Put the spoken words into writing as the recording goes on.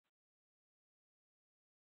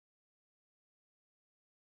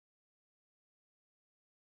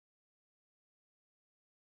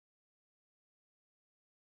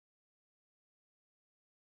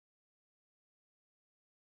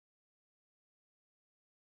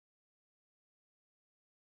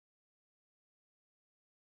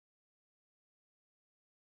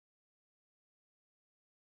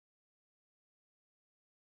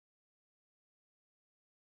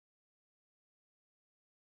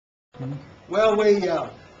Well, we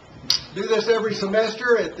do this every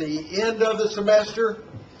semester at the end of the semester,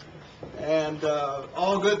 and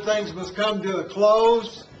all good things must come to a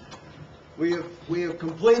close. We have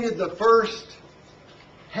completed the first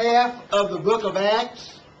half of the book of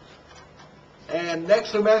Acts, and next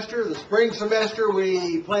semester, the spring semester,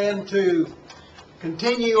 we plan to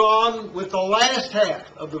continue on with the last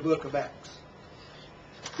half of the book of Acts.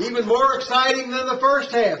 Even more exciting than the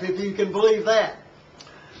first half, if you can believe that.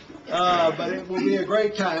 But it will be a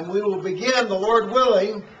great time. We will begin, the Lord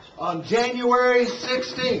willing, on January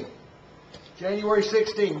 16th. January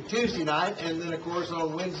 16th, Tuesday night, and then, of course,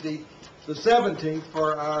 on Wednesday, the 17th,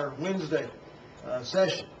 for our Wednesday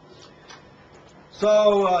session.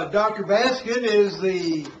 So, Dr. Baskin is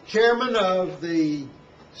the chairman of the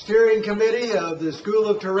steering committee of the School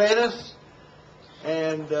of Tyrannus,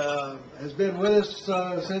 and has been with us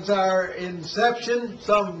since our inception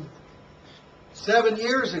some 7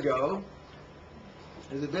 years ago.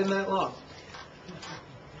 Has it been that long?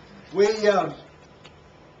 We are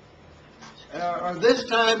this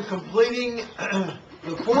time completing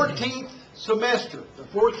the 14th semester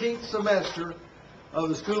of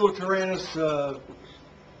the School of Tyrannus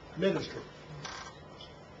ministry.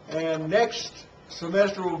 And next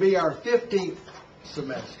semester will be our 15th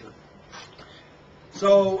semester.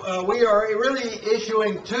 So we are really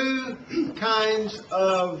issuing two kinds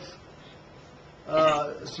of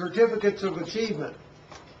certificates of achievement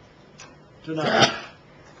tonight.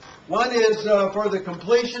 One is for the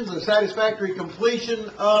completion, the satisfactory completion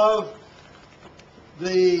of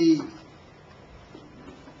the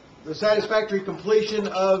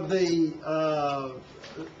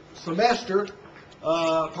semester,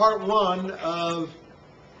 part one of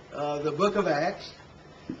the book of Acts.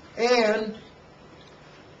 And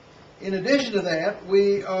in addition to that,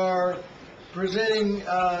 we are presenting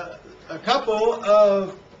a couple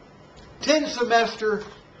of 10-semester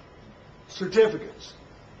certificates.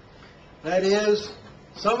 That is,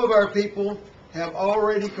 some of our people have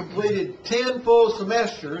already completed 10 full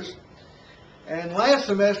semesters, and last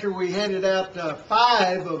semester we handed out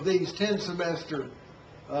 5 of these 10-semester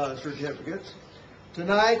certificates.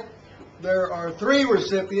 Tonight, there are 3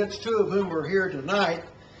 recipients, 2 of whom are here tonight,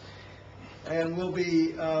 and we'll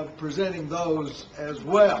be presenting those as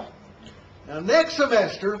well. Now, next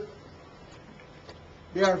semester,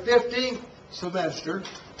 be our 15th semester,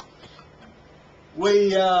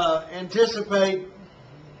 we anticipate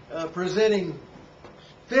presenting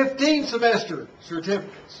 15 semester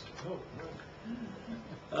certificates.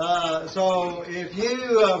 So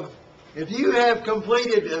if you have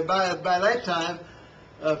completed by that time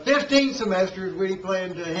 15 semesters, we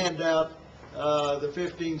plan to hand out the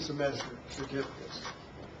 15 semester certificates.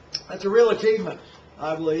 That's a real achievement,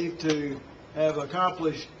 I believe, to have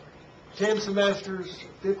accomplished 10 semesters,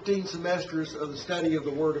 15 semesters of the study of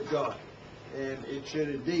the Word of God. And it should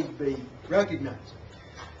indeed be recognized.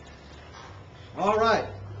 All right.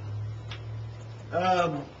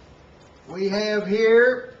 We have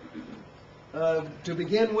here, to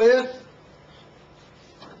begin with,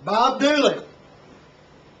 Bob Dooley.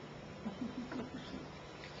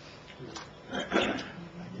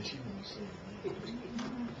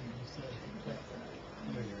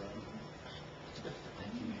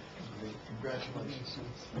 Congratulations.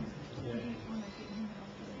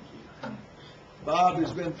 Bob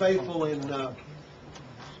has been faithful in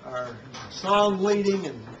our song leading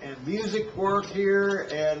and music work here,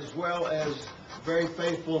 as well as very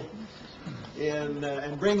faithful in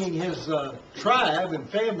bringing his tribe and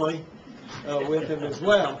family with him as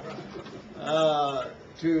well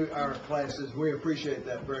to our classes. We appreciate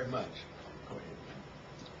that very much.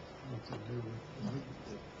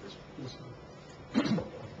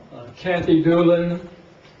 Kathy Doolin,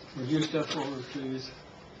 would you step forward, please?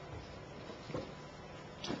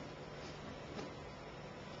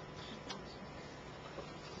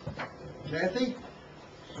 Kathy,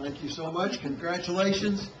 thank you so much.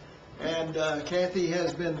 Congratulations. And Kathy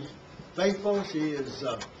has been faithful. She is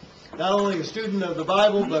not only a student of the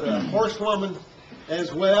Bible, but a horsewoman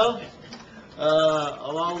as well,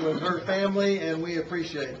 along with her family, and we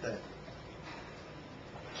appreciate that.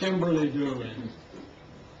 Kimberly Doolin.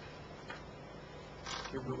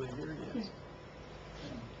 Kimberly here, yes.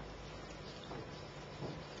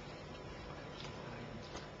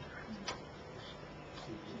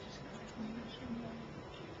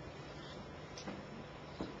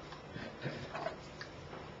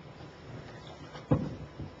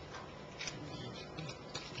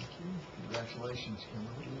 Congratulations,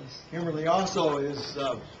 Kimberly. Kimberly also is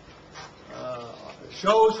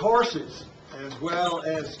shows horses as well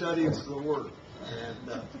as studies the Word.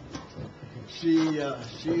 And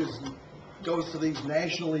goes to these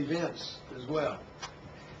national events as well.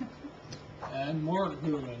 And Mark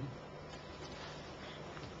Doolin.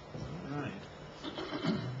 All right.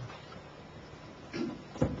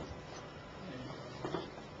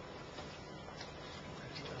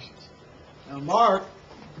 Now, Mark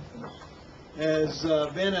has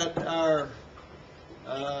been at our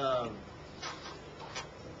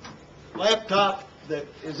laptop that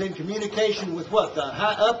is in communication with what? The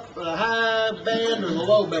high band or the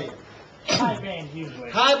low band? High band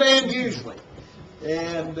usually. High band usually.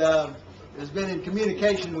 And has been in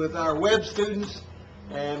communication with our web students,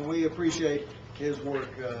 and we appreciate his work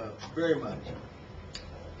very much.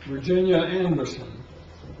 Virginia Anderson.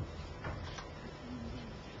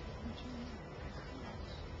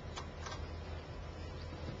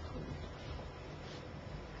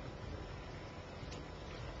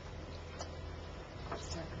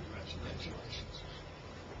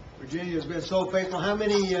 Virginia has been so faithful. How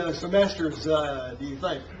many semesters do you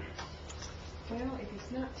think? Well, if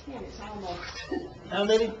it's not 10, it's almost. How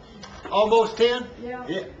many? Almost 10?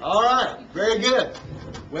 Yeah. All right. Very good.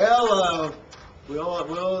 Well,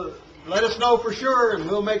 we'll let us know for sure, and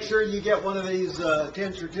we'll make sure you get one of these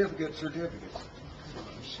 10 certificates.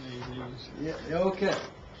 Yeah. Okay.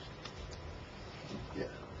 Yeah.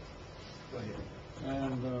 Go ahead.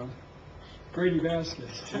 And Grady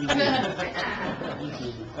Vasquez.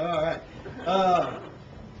 All right.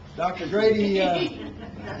 Dr. Grady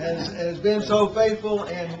has been so faithful,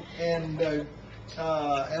 and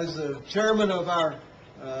as the chairman of our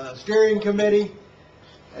steering committee,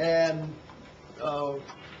 and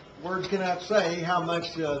words cannot say how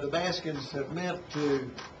much the Baskins have meant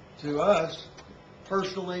to us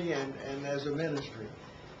personally and as a ministry.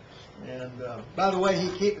 And by the way,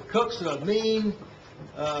 he cooks a mean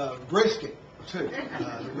brisket too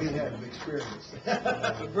that we have experienced.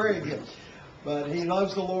 Very good. But he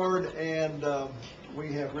loves the Lord, and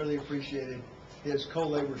we have really appreciated his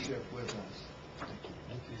co-laborship with us.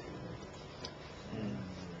 And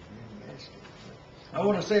I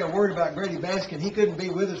want to say a word about Grady Baskin. He couldn't be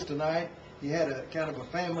with us tonight. He had a kind of a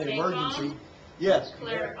family emergency. Yes.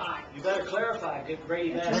 Clarify. You better clarify, good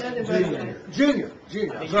Brady Another Baskin. Junior.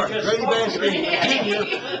 I'm sorry. Grady Baskin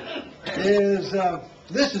Jr. is,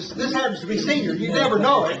 this happens to be senior. You never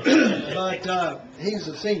know it, but he's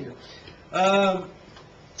a senior.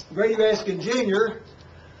 Grady Baskin Jr.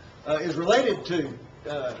 Is related to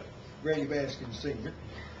Grady Baskin Sr.,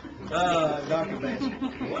 Dr.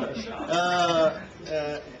 Baskin. What a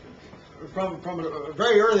shock. From a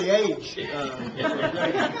very early age.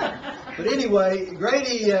 But anyway,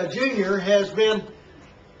 Grady Jr. has been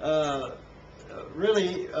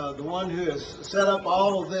really the one who has set up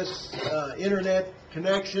all of this internet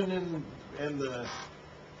connection and the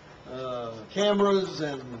cameras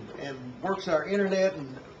and works our internet,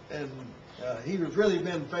 and he has really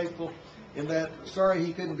been faithful in that. Sorry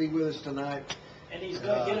he couldn't be with us tonight. And he's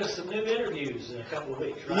going to get us some new interviews in a couple of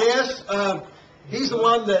weeks, right? Yes, he's the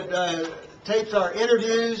one that tapes our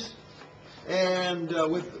interviews and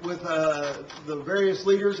with the various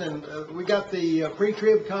leaders, and we got the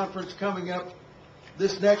pre-trib conference coming up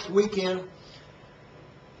this next weekend,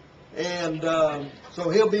 and so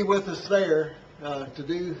he'll be with us there to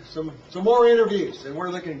do some more interviews, and we're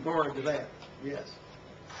looking forward to that. Yes.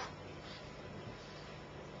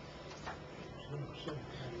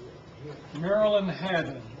 Marilyn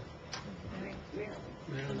Haddon.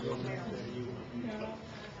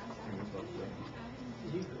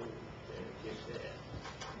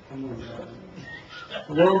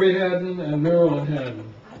 Roby Haddon and Marilyn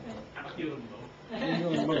Haddon. I'll give them both. You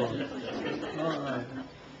know both. All right.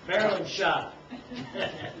 Maryland shot.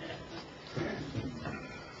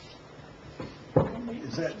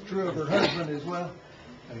 Is that true of her husband as well?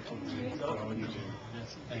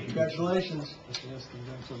 Congratulations. Yes,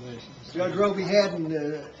 congratulations. Judge Roby Haddon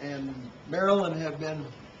and Marilyn have been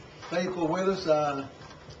faithful with us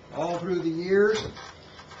all through the years,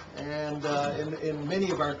 and in many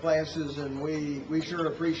of our classes, and we sure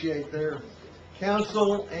appreciate their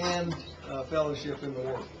counsel and fellowship in the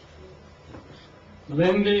work.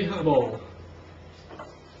 Lindy Hubble.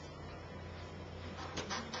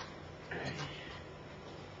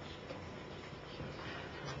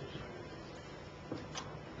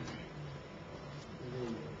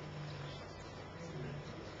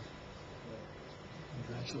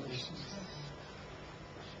 Congratulations.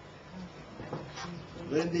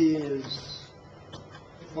 Lindy is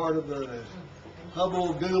part of the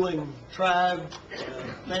Hubble Dooling tribe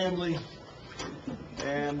family,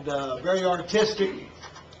 and very artistic,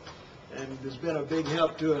 and has been a big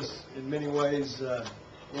help to us in many ways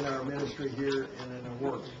in our ministry here and in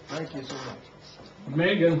our work. Thank you so much.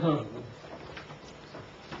 Megan Hunt.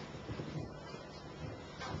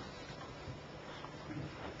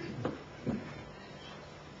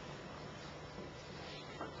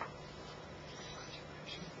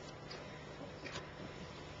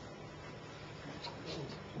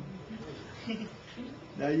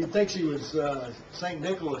 Now, you'd think she was St.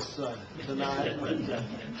 Nicholas tonight, but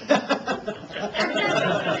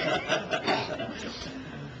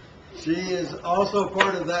she is also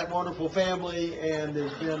part of that wonderful family and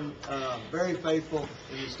has been very faithful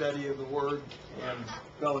in the study of the Word and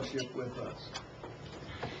fellowship with us.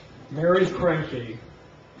 Mary Cranky.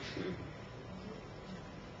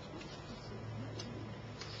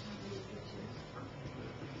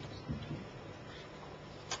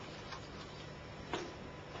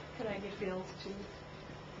 Could I get Bill's too?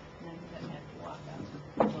 No, he doesn't have to walk out.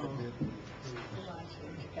 Hold on, so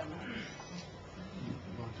you come out.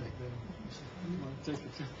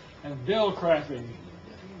 And Bill Crappy.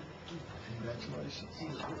 Congratulations.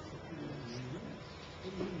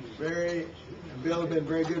 Mary and Bill have been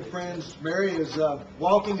very good friends. Mary is a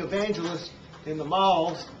walking evangelist in the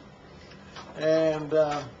malls and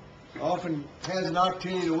often has an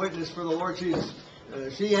opportunity to witness for the Lord. She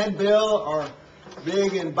and Bill are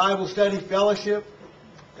big in Bible study fellowship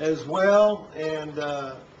as well, and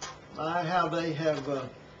how they have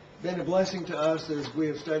been a blessing to us as we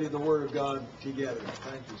have studied the Word of God together.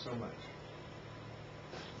 Thank you so much.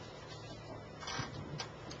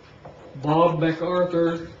 Bob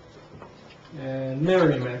MacArthur and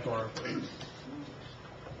Mary MacArthur.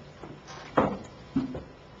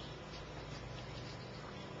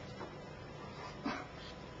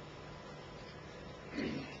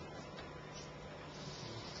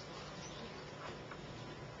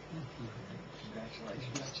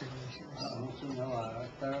 I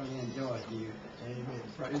thoroughly enjoyed you. Amen.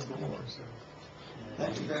 Praise the Lord.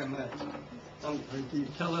 Thank you very much. Thank you.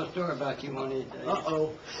 Tell a story about you one of these days.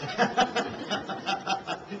 Uh-oh.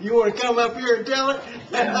 You want to come up here and tell it?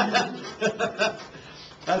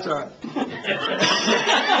 That's all right.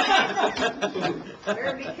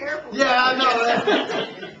 Better be careful. Yeah, I know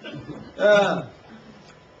that.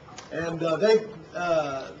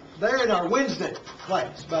 They're in our Wednesday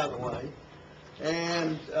class, by the way,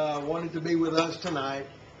 and wanted to be with us tonight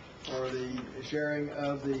for the sharing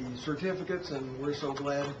of the certificates, and we're so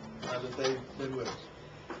glad that they've been with us.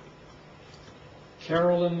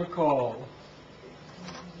 Carolyn McCall.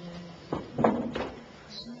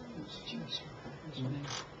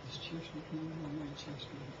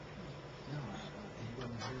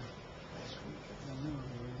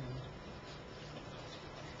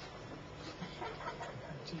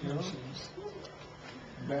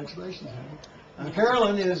 Congratulations.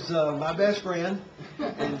 Carolyn is my best friend,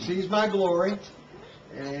 and she's my glory,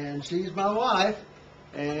 and she's my wife,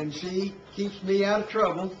 and she keeps me out of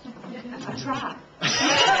trouble. I try.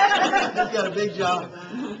 She's got a big job,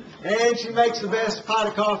 and she makes the best pot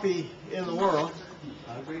of coffee in the world.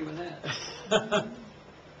 I agree with that.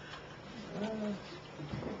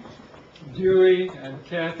 Dewey and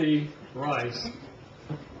Kathy Rice.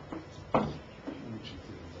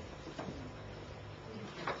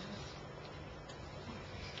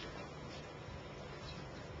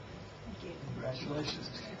 Congratulations.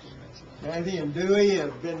 Kathy and Dewey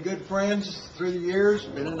have been good friends through the years,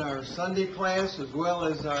 been in our Sunday class as well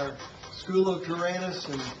as our School of Tyrannus,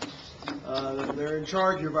 and they're in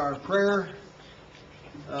charge of our prayer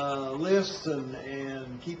lists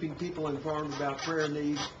and keeping people informed about prayer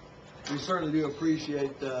needs. We certainly do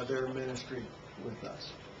appreciate their ministry with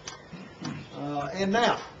us. And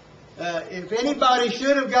now, if anybody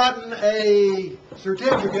should have gotten a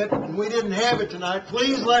certificate and we didn't have it tonight,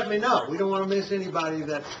 please let me know. We don't want to miss anybody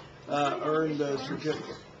that earned a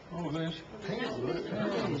certificate. Oh, there's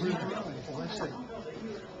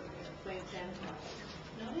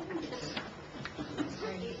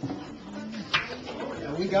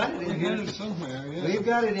Yeah, we got it in here. somewhere, yeah. We've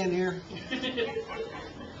got it in here.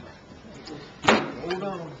 Hold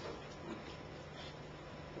on.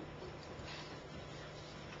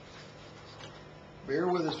 Bear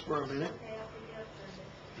with us for a minute.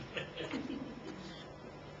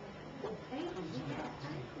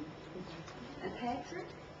 And Patrick?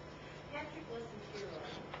 Patrick wasn't here.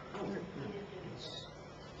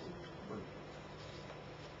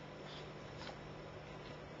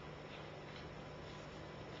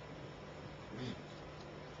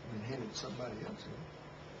 And hand it to somebody else here.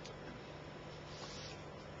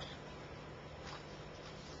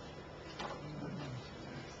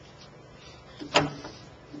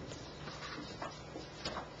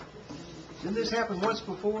 Didn't this happen once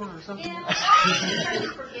before or something? Yeah, I'm trying to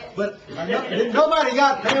forget. But nobody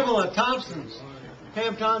got Pam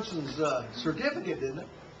Thompson's certificate, did they?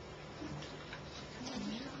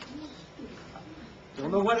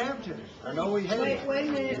 Don't know what happened to her. I know we had it. Wait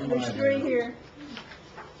a minute, there's three here.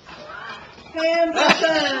 Pam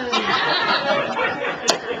Thompson.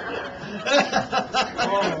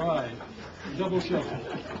 All right. Double shuffle.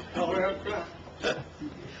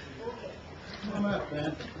 Come up,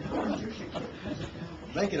 man.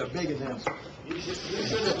 Make it a big announcement. You should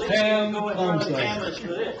at least Pam go in front of the Thompson. cameras for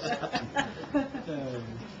this.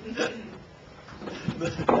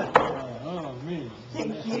 Oh, me.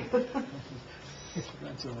 Thank you.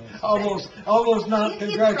 That's all right. Almost not Keep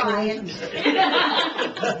congratulations.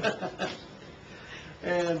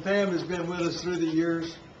 And Pam has been with us through the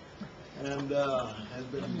years and has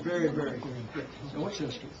been very, very good. So what's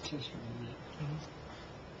Chester? Chester.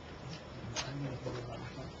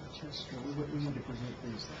 We need to present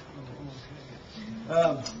these things.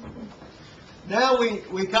 Oh, okay. Now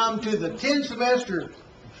we come to the 10 semester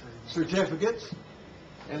certificates,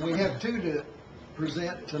 and we have 2 to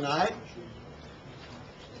present tonight.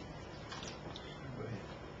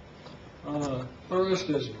 First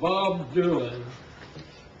is Bob Doolin.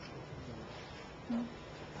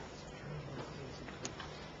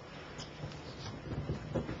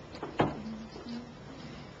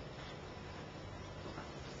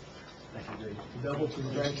 Double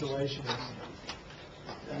congratulations.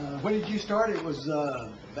 When did you start? It was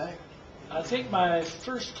back I think my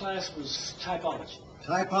first class was typology.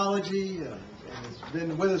 typology, and it's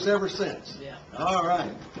been with us ever since. Yeah. All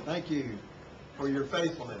right. Thank you for your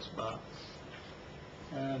faithfulness, Bob.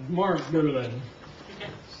 And Mark Doolin.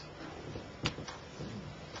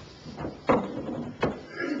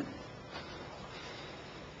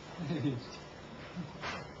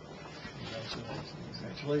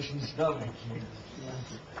 Congratulations, double.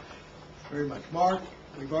 Very much. Mark,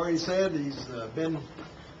 we've already said he's been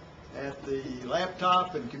at the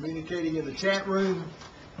laptop and communicating in the chat room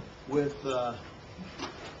with our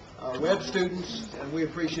web students, and we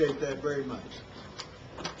appreciate that very much.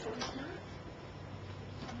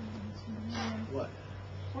 What?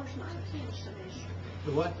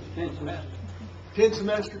 The what? 10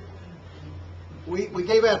 semester? We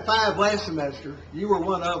gave out 5 last semester. You were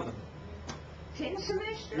one of them. 10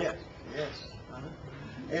 semesters? Yes, yes. Uh-huh.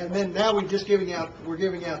 And then now we're giving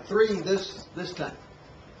out 3 this time.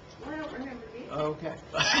 I don't remember it. Okay.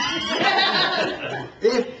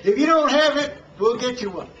 if you don't have it, we'll get you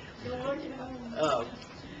one.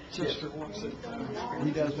 Chester wants it.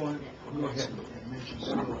 He does want it. Go ahead and mention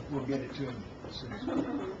it. We'll get it to him as soon as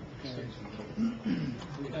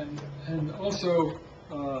And also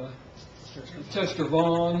Chester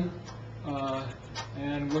Vaughn,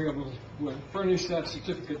 and we'll furnish that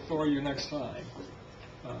certificate for you next time.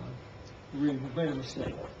 We made a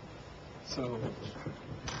mistake. So,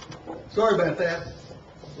 Sorry about that.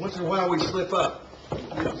 Once in a while we slip up.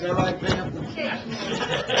 Is that right, Pam?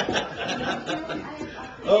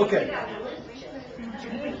 Okay.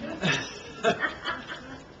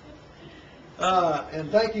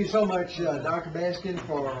 And thank you so much, Dr. Baskin,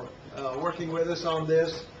 for working with us on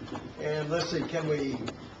this. And let's see, can we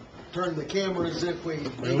turn the cameras if we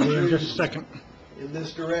need to? Just a second. In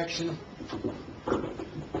this direction.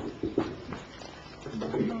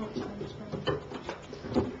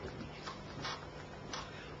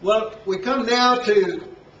 Well, we come now to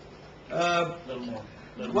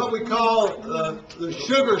what we call the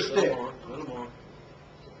sugar stick.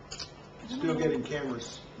 Still getting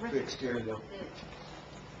cameras fixed here, though.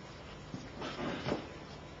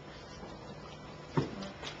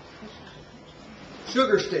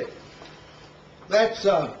 Sugar stick. That's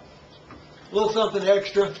a little something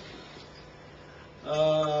extra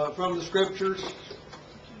from the scriptures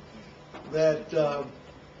that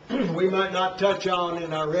we might not touch on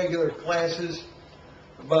in our regular classes,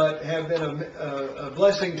 but have been a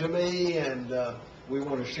blessing to me, and we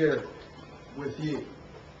want to share it with you.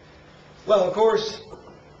 Well, of course,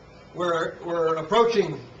 we're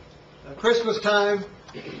approaching Christmas time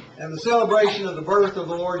and the celebration of the birth of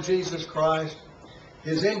the Lord Jesus Christ,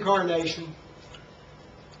 His incarnation,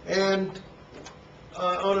 and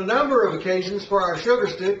on a number of occasions for our sugar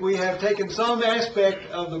stick, we have taken some aspect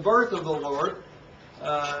of the birth of the Lord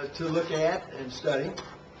to look at and study.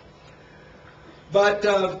 But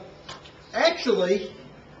actually,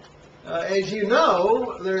 as you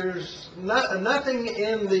know, there's nothing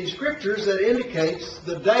in the scriptures that indicates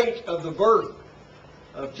the date of the birth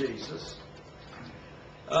of Jesus.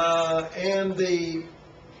 And the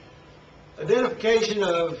identification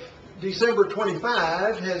of December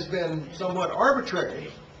 25 has been somewhat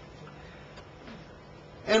arbitrary.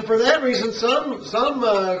 And for that reason, some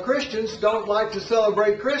Christians don't like to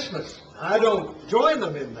celebrate Christmas. I don't join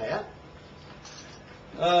them in that.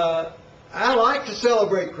 I like to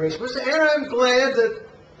celebrate Christmas, and I'm glad that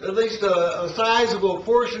at least a sizable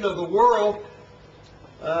portion of the world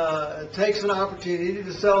takes an opportunity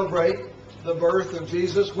to celebrate the birth of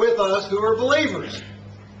Jesus with us who are believers.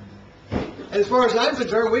 As far as I'm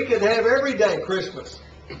concerned, we could have everyday Christmas.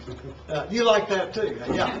 You like that too?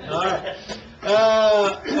 Yeah. All right.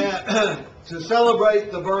 To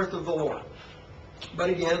celebrate the birth of the Lord. But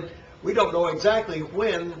again, we don't know exactly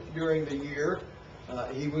when during the year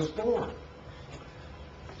he was born.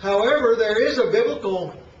 However, there is a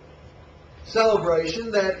biblical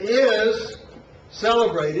celebration that is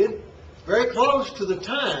celebrated very close to the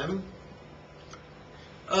time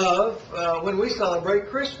of when we celebrate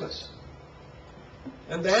Christmas.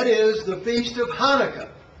 And that is the Feast of Hanukkah.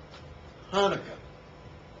 Hanukkah.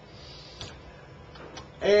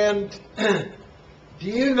 And do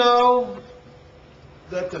you know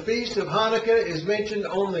that the Feast of Hanukkah is mentioned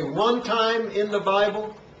only one time in the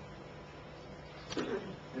Bible?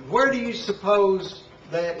 And where do you suppose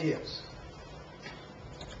that is?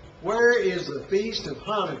 Where is the Feast of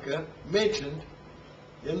Hanukkah mentioned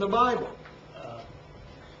in the Bible?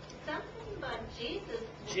 Something about Jesus.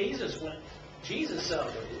 Jesus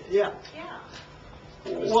celebrated. Yeah. Yeah.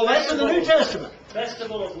 Well, that's in the New Testament.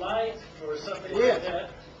 Festival of Light or something Yeah. like that.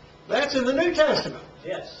 That's in the New Testament.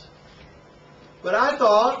 Yes. But I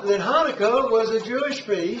thought that Hanukkah was a Jewish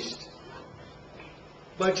feast.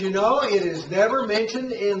 But you know, it is never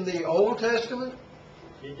mentioned in the Old Testament.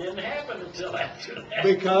 It didn't happen until after that.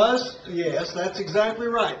 Because, yes, that's exactly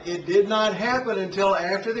right. It did not happen until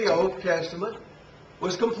after the Old Testament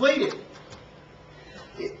was completed.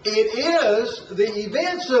 It is, the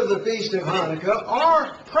events of the Feast of Hanukkah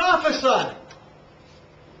are prophesied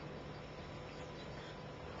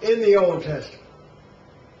in the Old Testament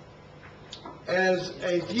as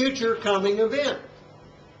a future coming event.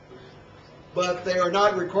 But they are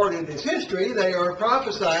not recorded as history, they are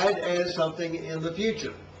prophesied as something in the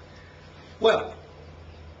future. Well,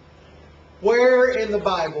 where in the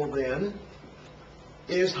Bible then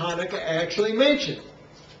is Hanukkah actually mentioned?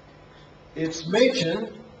 It's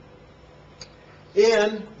mentioned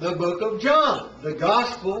in the book of John, the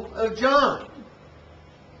Gospel of John,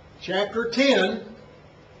 chapter 10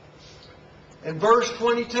 and verse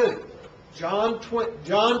 22. John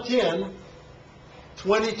 10,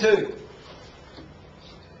 22.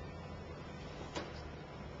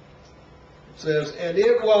 It says, "And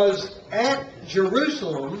it was at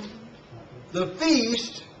Jerusalem the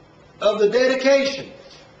feast of the dedication,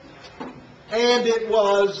 and it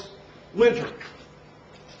was winter."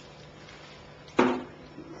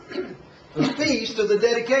 The feast of the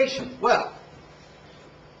dedication. Well,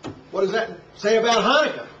 what does that say about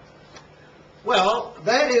Hanukkah? Well,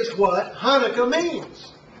 that is what Hanukkah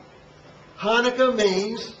means. Hanukkah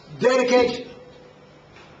means dedication.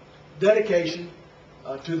 Dedication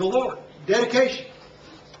to the Lord. Dedication.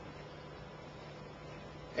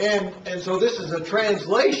 And so this is a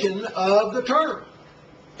translation of the term.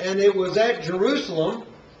 And it was at Jerusalem,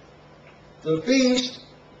 the feast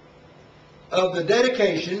of the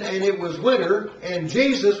dedication, and it was winter, and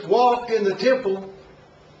Jesus walked in the temple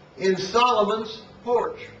in Solomon's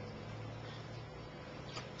porch.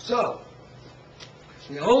 So,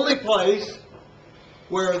 the only place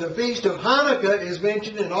where the Feast of Hanukkah is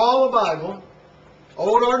mentioned in all the Bible,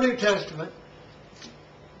 Old or New Testament,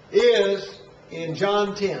 is in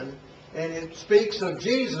John 10, and it speaks of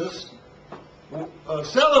Jesus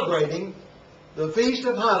celebrating the Feast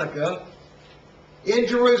of Hanukkah in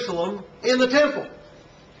Jerusalem in the temple.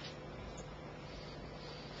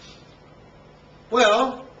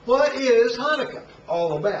 Well, what is Hanukkah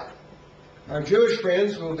all about? Our Jewish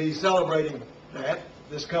friends will be celebrating that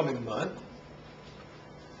this coming month.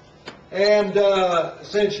 And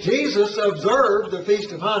since Jesus observed the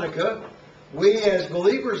Feast of Hanukkah, we as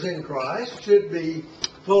believers in Christ should be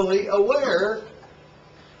fully aware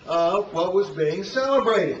of what was being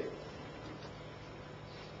celebrated.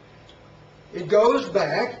 It goes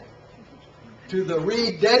back to the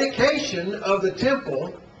rededication of the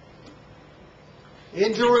temple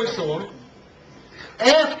in Jerusalem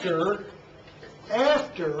after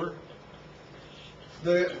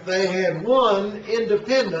they had won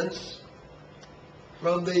independence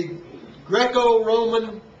from the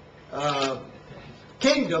Greco-Roman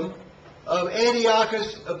kingdom of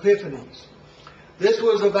Antiochus Epiphanes. This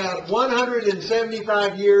was about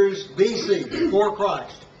 175 years BC, before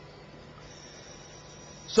Christ.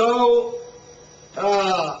 So,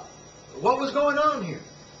 what was going on here?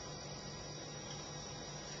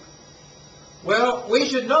 Well, we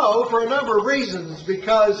should know for a number of reasons,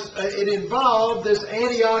 because it involved this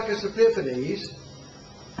Antiochus Epiphanes,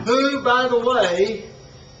 who, by the way,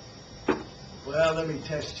 well, let me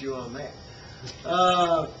test you on that.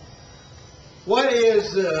 What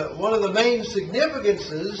is one of the main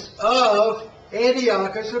significances of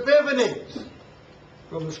Antiochus Epiphanes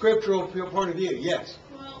from a scriptural point of view? Yes.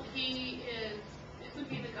 Well, isn't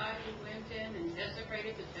he the guy who went in and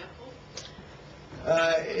desecrated the temple?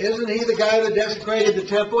 Isn't he the guy that desecrated the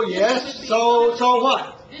temple? Yes. So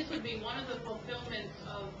what? This would be one of the fulfillments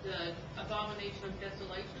of the abomination of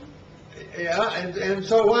desolation. Yeah, and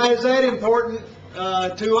so why is that important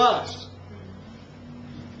to us?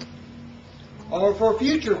 Or for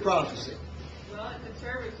future prophecy? Well, it could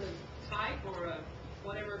serve as a type or a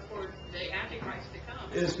whatever for the Antichrist to come.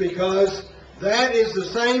 Is because that is the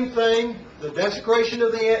same thing, the desecration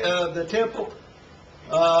of the temple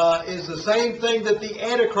is the same thing that the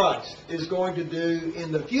Antichrist is going to do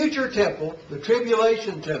in the future temple, the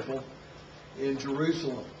tribulation temple in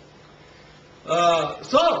Jerusalem.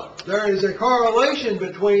 So, there is a correlation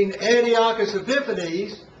between Antiochus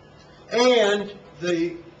Epiphanes and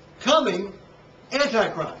the coming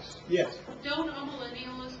Antichrist. Yes? Don't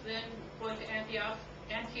amillennialists then point to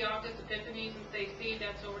Antiochus Epiphanes and say, see,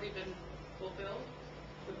 that's already been fulfilled?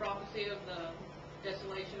 The prophecy of the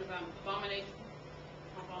desolation of abomination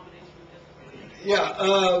of desolation. Yeah,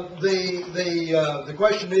 the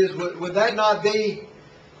question is, would that not be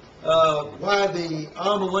why the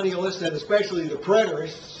amillennialists, and especially the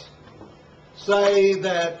preterists, say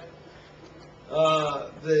that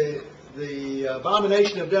the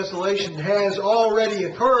abomination of desolation has already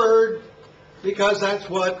occurred, because that's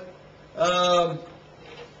what the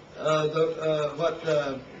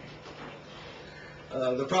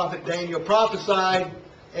prophet Daniel prophesied,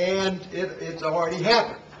 and it's already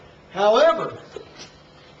happened. However,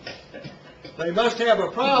 they must have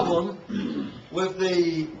a problem with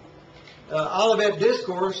the Olivet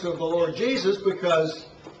Discourse of the Lord Jesus, because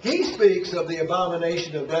he speaks of the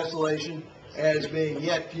abomination of desolation as being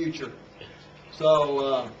yet future.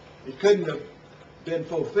 So it couldn't have been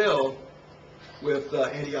fulfilled with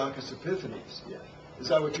Antiochus Epiphanes. Yeah. Is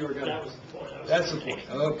that what you were going to... That was the point. That's the point.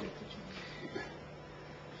 Okay.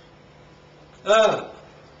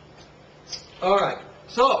 All right.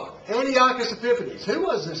 So, Antiochus Epiphanes. Who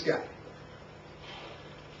was this guy?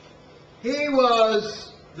 He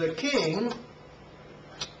was the king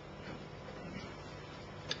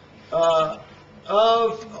of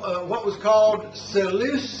what was called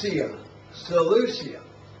Seleucia,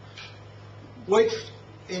 which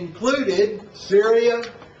included Syria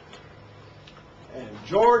and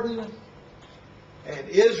Jordan and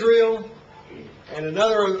Israel and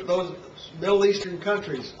another of those Middle Eastern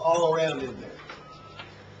countries all around in there.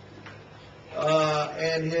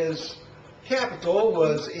 And his capital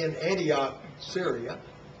was in Antioch, Syria.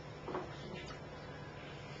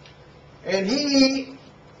 And he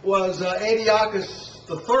was Antiochus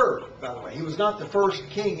III, by the way. He was not the first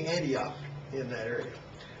king Antioch in that area.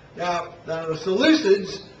 Now the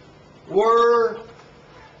Seleucids were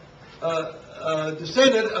a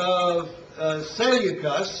descendant of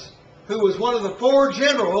Seleucus, who was one of the four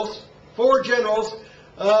generals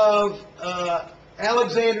of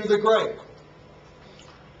Alexander the Great.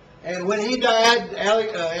 And when he died,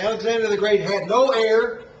 Alexander the Great had no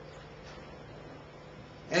heir,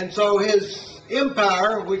 and so his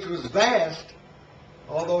empire, which was vast,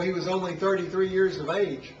 although he was only 33 years of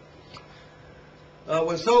age,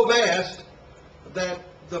 was so vast that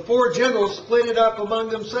the four generals split it up among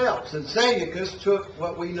themselves, and Seleucus took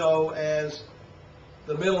what we know as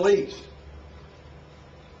the Middle East.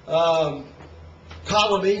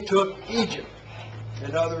 Ptolemy took Egypt,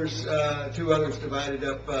 and two others divided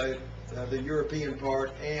up the European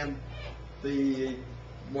part and the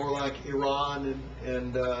more like Iran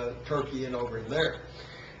and Turkey and over in there.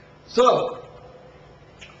 So,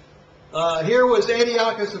 here was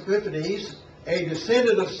Antiochus Epiphanes, a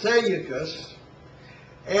descendant of Seleucus,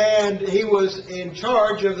 and he was in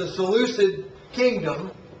charge of the Seleucid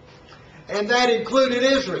kingdom, and that included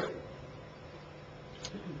Israel.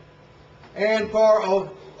 And for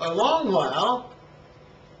a long while,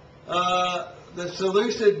 the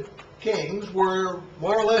Seleucid kings were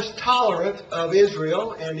more or less tolerant of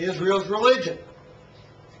Israel and Israel's religion.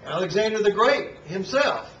 Alexander the Great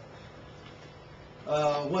himself,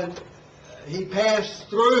 when he passed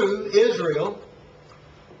through Israel,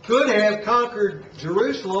 could have conquered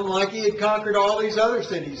Jerusalem like he had conquered all these other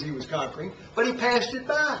cities he was conquering, but he passed it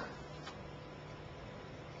by.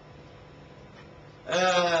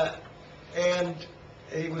 And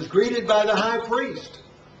he was greeted by the high priest,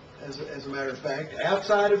 as a matter of fact,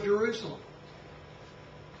 outside of Jerusalem.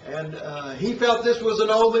 And he felt this was an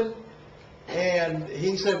omen, and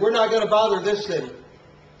he said, we're not going to bother this city,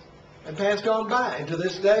 and passed on by. And to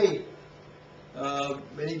this day,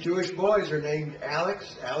 many Jewish boys are named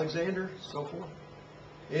Alex, Alexander, so forth,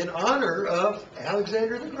 in honor of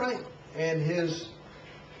Alexander the Great and his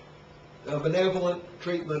benevolent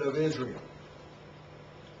treatment of Israel.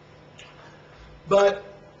 But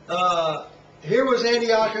here was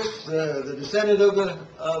Antiochus, the descendant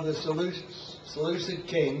of the Seleucid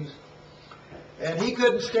kings, and he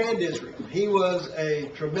couldn't stand Israel. He was a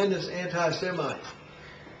tremendous anti-Semite.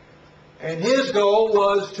 And his goal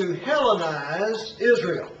was to Hellenize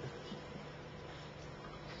Israel.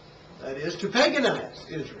 That is, to paganize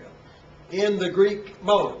Israel in the Greek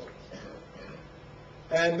mode.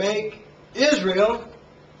 And make Israel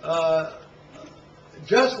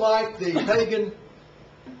just like the pagan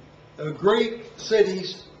Greek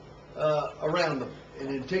cities around them in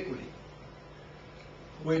antiquity,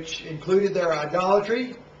 which included their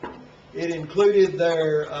idolatry, it included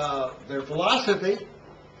their philosophy,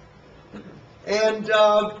 and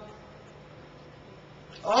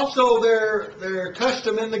also their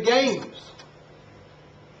custom in the games.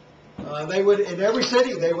 They would, in every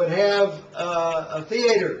city, they would have a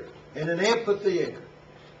theater and an amphitheater,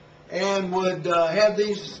 and would have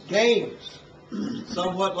these games,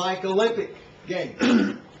 somewhat like Olympic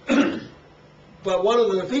games. But one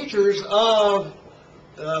of the features of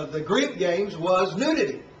the Greek games was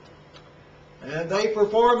nudity. And they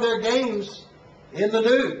performed their games in the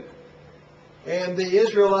nude. And the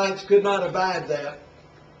Israelites could not abide that.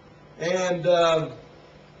 And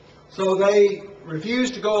so they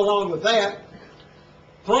refused to go along with that.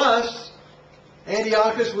 Plus,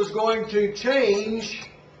 Antiochus was going to change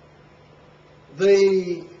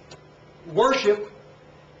the worship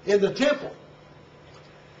in the temple.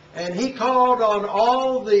 And he called on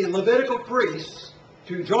all the Levitical priests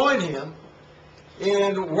to join him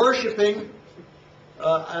in worshiping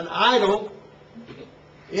an idol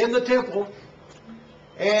in the temple.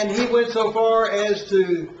 And he went so far as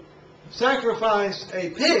to sacrifice a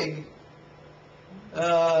pig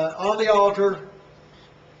on the altar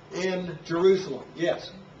in Jerusalem.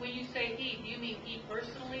 Yes. When you say he, do you mean he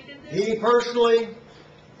personally did this? He personally,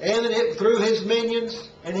 and it through his minions,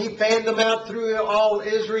 and he fanned them out through all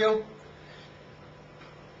Israel.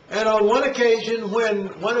 And on one occasion, when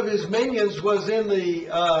one of his minions was in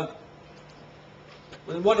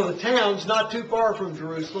one of the towns not too far from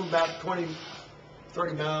Jerusalem, about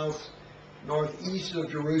 30 miles northeast of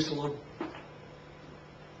Jerusalem,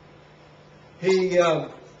 he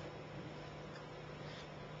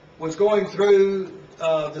was going through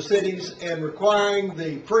the cities and requiring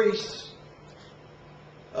the priests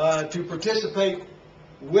to participate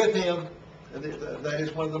with him. That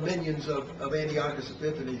is one of the minions of Antiochus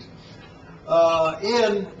Epiphanes,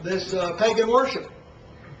 in this pagan worship.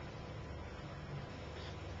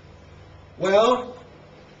 Well,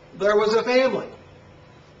 there was a family.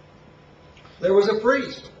 There was a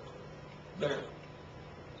priest there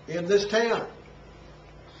in this town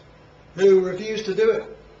who refused to do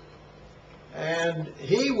it. And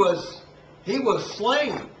he was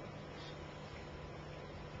slain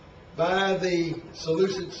by the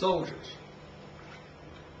Seleucid soldiers.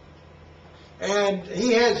 And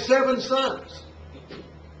he had 7 sons.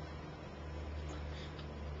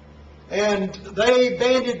 And they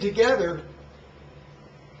banded together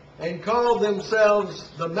and called themselves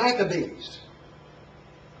the Maccabees,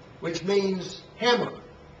 which means hammers.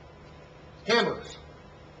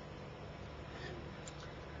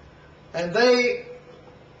 And they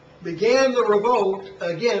began the revolt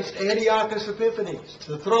against Antiochus Epiphanes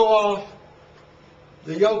to throw off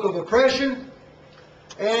the yoke of oppression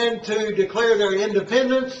and to declare their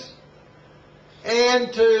independence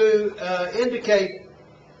and to indicate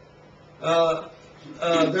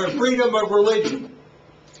their freedom of religion.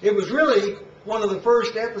 It was really one of the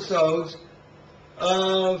first episodes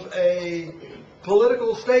of a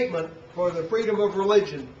political statement for the freedom of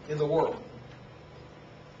religion in the world.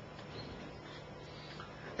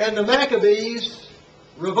 And the Maccabees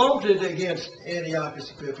revolted against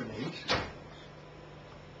Antiochus Epiphanes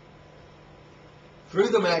through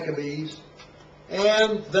the Maccabees,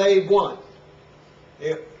 and they won.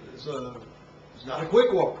 It was not a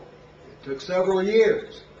quick war. It took several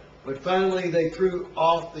years. But finally they threw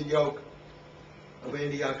off the yoke of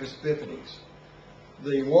Antiochus Epiphanes.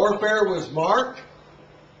 The warfare was marked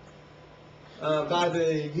by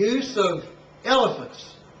the use of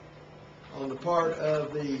elephants on the part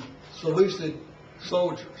of the Seleucid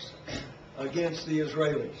soldiers against the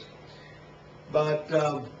Israelis. But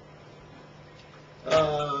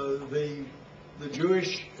the the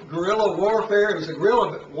Jewish guerrilla warfare. It was a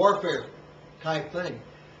guerrilla warfare type thing.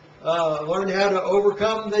 Learned how to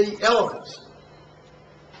overcome the elephants.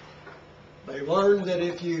 They learned that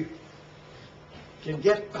if you can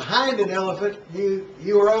get behind an elephant,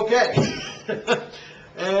 you are okay.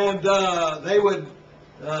 And they would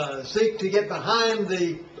seek to get behind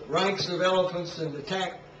the ranks of elephants and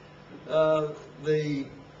attack the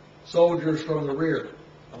soldiers from the rear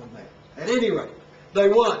on that. At any rate, they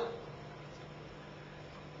won.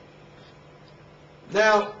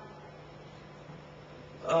 Now,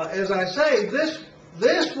 as I say,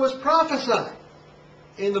 this was prophesied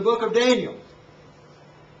in the book of Daniel.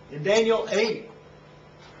 In Daniel 8,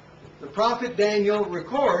 the prophet Daniel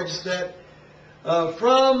records that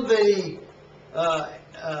from the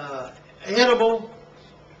animal,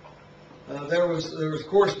 there was of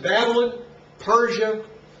course Babylon, Persia,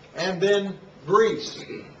 and then Greece,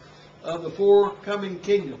 of the four coming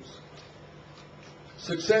kingdoms,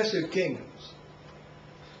 successive kingdoms.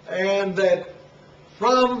 And that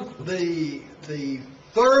from the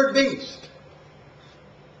third beast,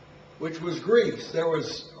 which was Greece, there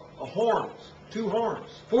was four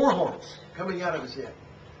horns coming out of his head.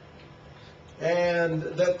 And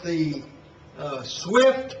that the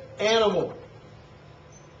swift animal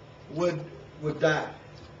would die.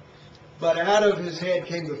 But out of his head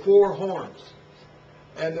came the four horns.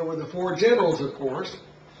 And there were the four generals, of course,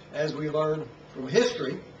 as we learn from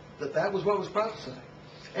history, that was what was prophesied.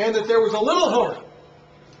 And that there was a little horn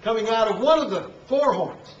coming out of one of the four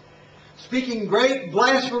horns, speaking great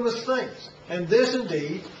blasphemous things. And this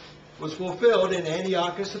indeed was fulfilled in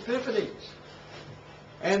Antiochus Epiphanes.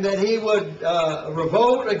 And that he would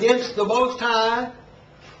revolt against the Most High,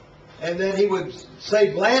 and that he would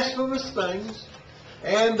say blasphemous things,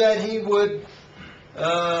 and that he would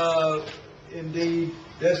indeed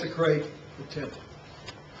desecrate the temple.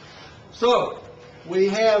 So, we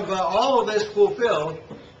have all of this fulfilled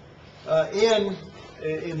in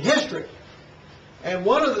history. And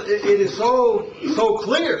it is so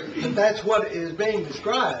clear that that's what is being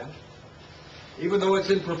described, even though it's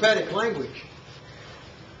in prophetic language,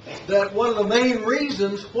 that one of the main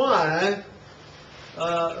reasons why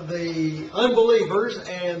the unbelievers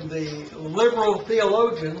and the liberal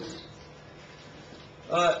theologians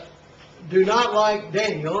do not like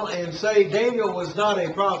Daniel and say Daniel was not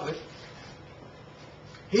a prophet.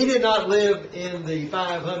 He did not live in the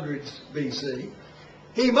 500s BC.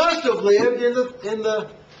 He must have lived in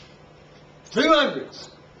the 200s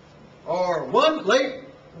or late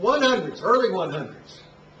 100s, early 100s.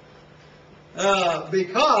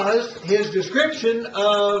 Because his description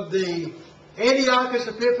of the Antiochus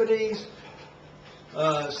Epiphanes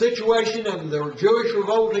situation and the Jewish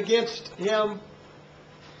revolt against him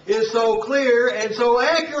is so clear and so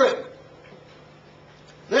accurate.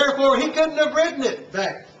 Therefore, he couldn't have written it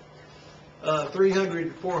back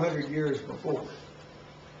 300, 400 years before.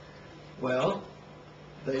 Well,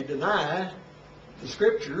 they deny the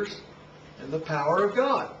Scriptures and the power of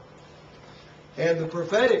God and the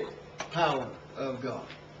prophetic power of God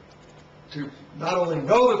to not only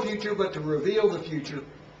know the future, but to reveal the future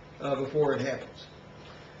before it happens.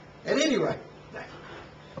 At any rate,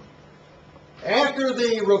 after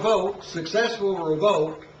the revolt, successful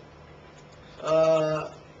revolt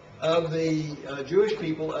of the Jewish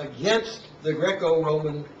people against the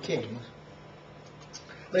Greco-Roman kings,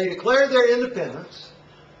 they declared their independence,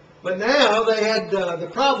 but now they had the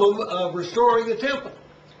problem of restoring the temple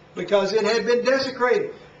because it had been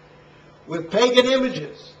desecrated with pagan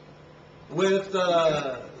images, with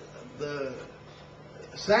the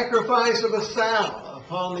sacrifice of a sow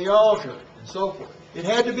upon the altar, and so forth. It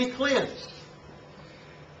had to be cleansed.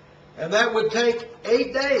 And that would take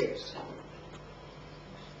 8 days.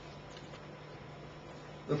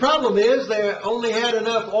 The problem is they only had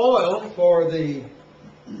enough oil for the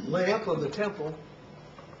lamp of the temple.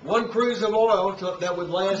 One cruse of oil that would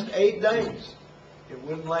last 8 days. It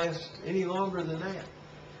wouldn't last any longer than that.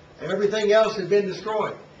 Everything else had been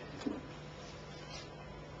destroyed.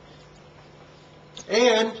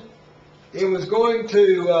 And it was going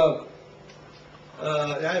to,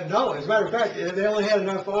 no, as a matter of fact, they only had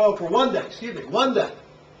enough oil for 1 day. Excuse me, 1 day.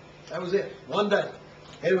 That was it, 1 day.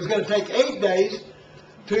 And it was going to take 8 days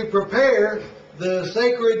to prepare the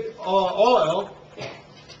sacred oil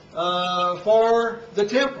for the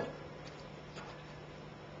temple.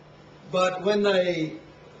 But when they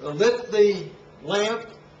lit the lamp,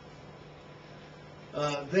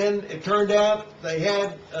 then it turned out they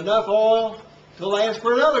had enough oil to last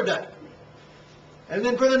for another day. And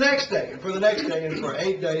then for the next day, and for the next day, and for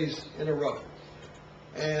 8 days in a row.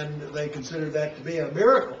 And they considered that to be a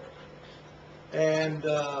miracle. And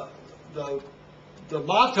the the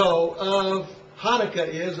motto of Hanukkah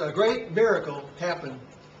is a great miracle happened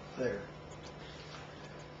there.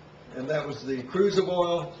 And that was the cruse of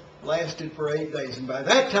oil lasted for 8 days. And by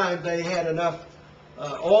that time, they had enough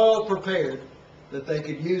oil prepared that they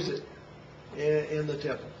could use it in the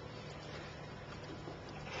temple.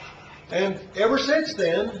 And ever since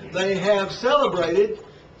then, they have celebrated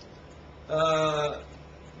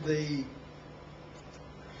the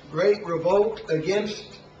great revolt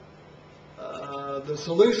against the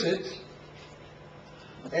Seleucids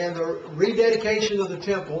and the rededication of the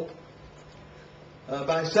temple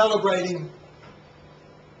by celebrating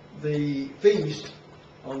the feast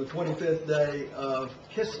on the 25th day of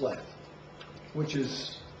Kislev, which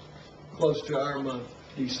is close to our month,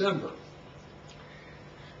 December.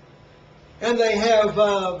 And they have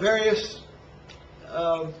various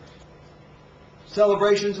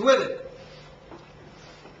celebrations with it.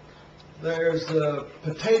 There's the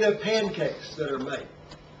potato pancakes that are made.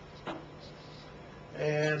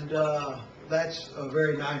 And that's a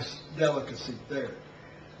very nice delicacy there.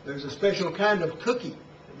 There's a special kind of cookie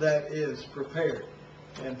that is prepared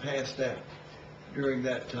and passed out during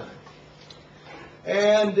that time.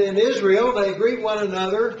 And in Israel, they greet one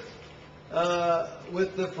another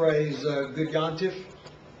with the phrase, Good Yontif,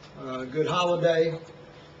 Good Holiday,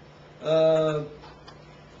 or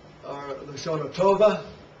the Shona Tova,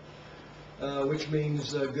 which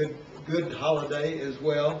means good holiday as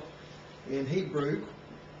well in Hebrew.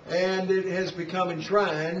 And it has become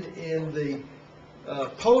enshrined in the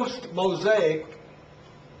post-Mosaic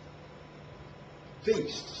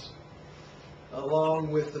feasts, along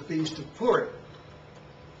with the Feast of Purim.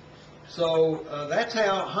 So that's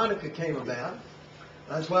how Hanukkah came about.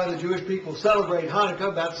 That's why the Jewish people celebrate Hanukkah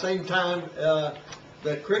about the same time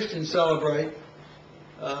that Christians celebrate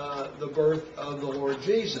the birth of the Lord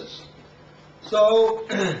Jesus. So,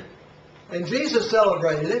 and Jesus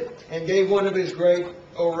celebrated it and gave one of his great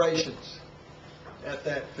orations at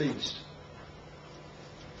that feast.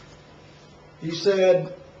 He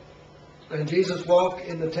said, and Jesus walked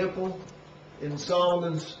in the temple in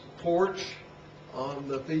Solomon's porch on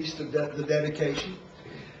the feast of the dedication.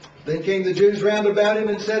 Then came the Jews round about him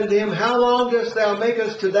and said to him, How long dost thou make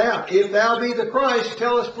us to doubt? If thou be the Christ,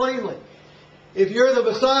 tell us plainly. If you're the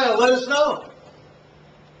Messiah, let us know.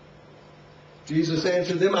 Jesus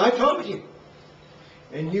answered them, I told you,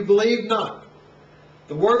 and you believe not.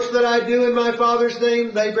 The works that I do in my Father's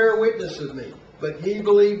name, they bear witness of me. But ye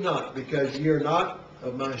believe not, because ye are not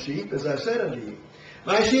of my sheep, as I said unto you.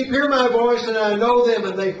 My sheep hear my voice, and I know them,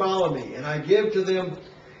 and they follow me. And I give to them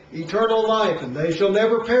eternal life, and they shall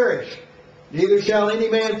never perish. Neither shall any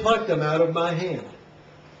man pluck them out of my hand.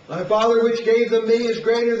 My Father which gave them me is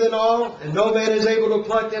greater than all, and no man is able to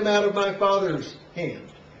pluck them out of my Father's hand.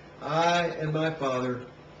 I and my Father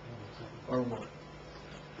are one.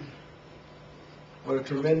 What a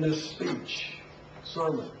tremendous speech,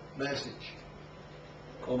 sermon, message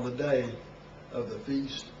on the day of the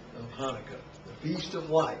Feast of Hanukkah, the Feast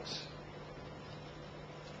of Lights.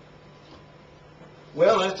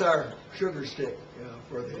 Well, that's our sugar stick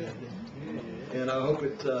for the evening. And I hope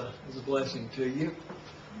it is a blessing to you.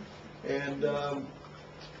 And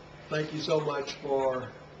thank you so much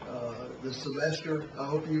for this semester. I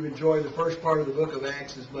hope you've enjoyed the first part of the book of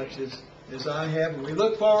Acts as much as I have. And we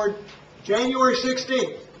look forward to January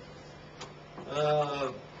 16th,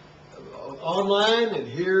 online and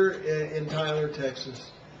here in Tyler,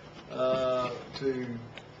 Texas, to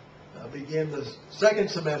begin the second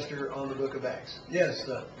semester on the book of Acts. Yes,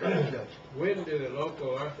 Judge. When do the local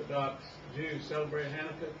Orthodox Jews celebrate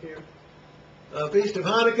Hanukkah here? Feast of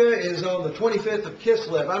Hanukkah is on the 25th of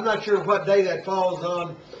Kislev. I'm not sure what day that falls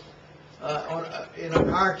on in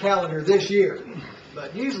our calendar this year,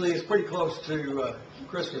 but usually it's pretty close to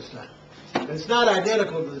Christmas time. It's not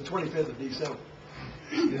identical to the 25th of December.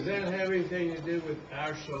 Does that have anything to do with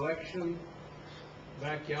our selection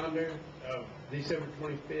back yonder of December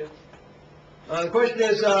 25th? The question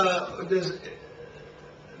is,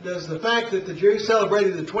 does the fact that the Jews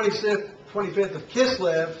celebrated the 25th of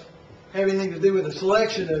Kislev have anything to do with the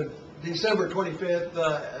selection of December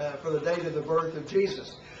 25th for the date of the birth of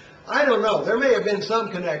Jesus? I don't know. There may have been some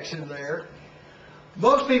connection there.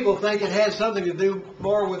 Most people think it has something to do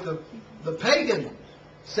more with the pagan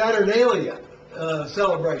Saturnalia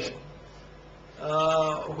celebration,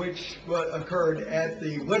 which occurred at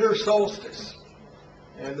the winter solstice,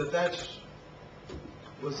 and that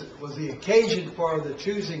was the occasion for the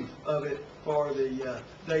choosing of it for the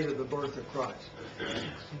date of the birth of Christ.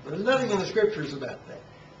 There's nothing in the scriptures about that.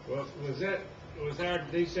 Well, was our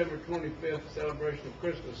December 25th celebration of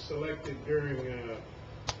Christmas selected during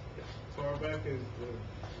far back as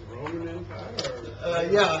the Roman Empire,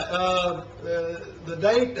 or? The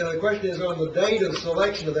date, the question is on the date of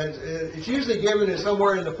selection of that. It's usually given as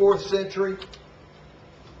somewhere in the 4th century.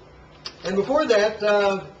 And before that,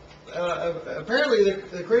 apparently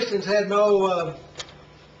the Christians had no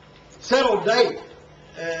settled date.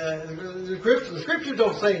 The scriptures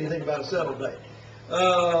don't say anything about a settled date.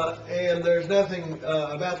 And there's nothing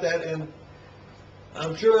about that. And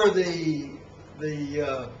I'm sure the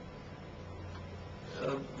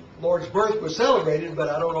Lord's birth was celebrated, but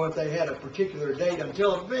I don't know if they had a particular date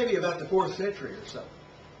until maybe about the 4th century or so.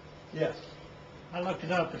 Yes. I looked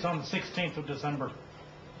it up. It's on the 16th of December.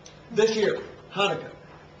 This year, Hanukkah.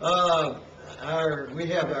 We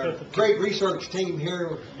have our great research team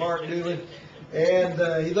here, Mark Doolin, and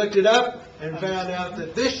he looked it up and found out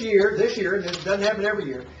that this year, and it doesn't happen every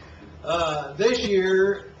year, this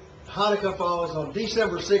year Hanukkah falls on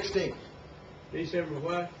December 16th. December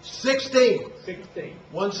what? 16. 16.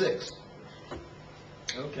 1-6.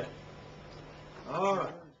 Okay. All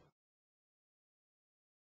right.